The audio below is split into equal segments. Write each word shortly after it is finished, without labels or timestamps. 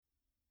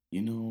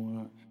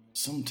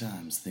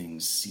Sometimes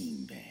things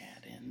seem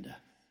bad, and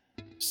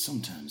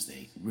sometimes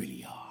they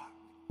really are.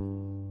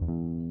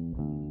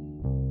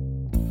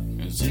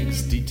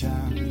 60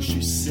 times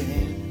she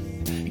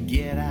said,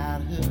 get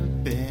out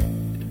of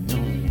bed.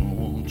 Don't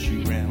want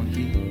you around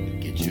here.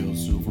 Get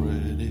yourself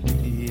ready,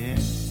 yeah.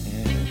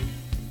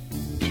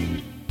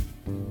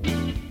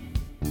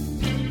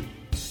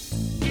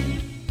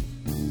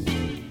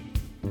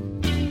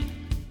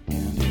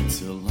 And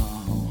it's a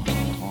long way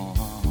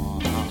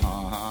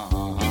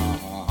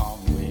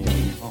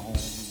home.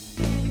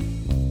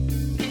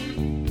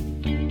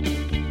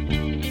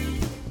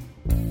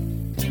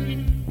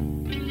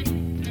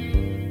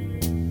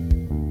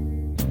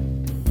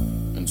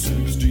 And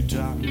 60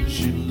 times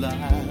she lied,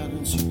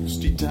 and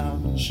 60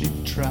 times she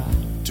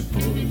tried to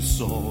put a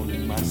sword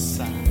in my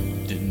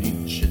side, and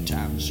each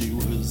time she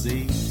was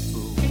able.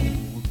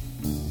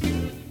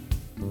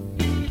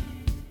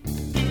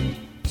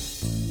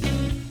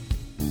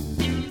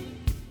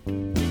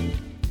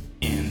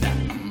 And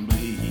I'm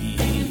bleeding.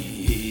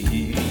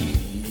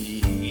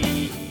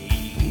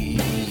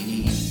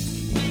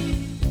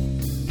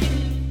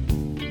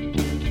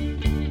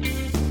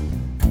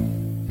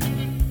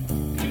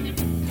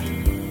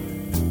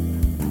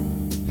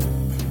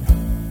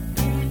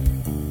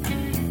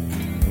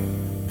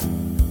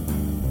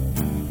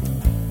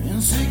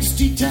 And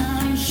 60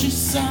 times she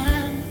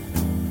signed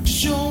to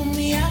show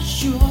me how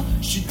sure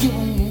she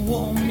don't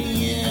want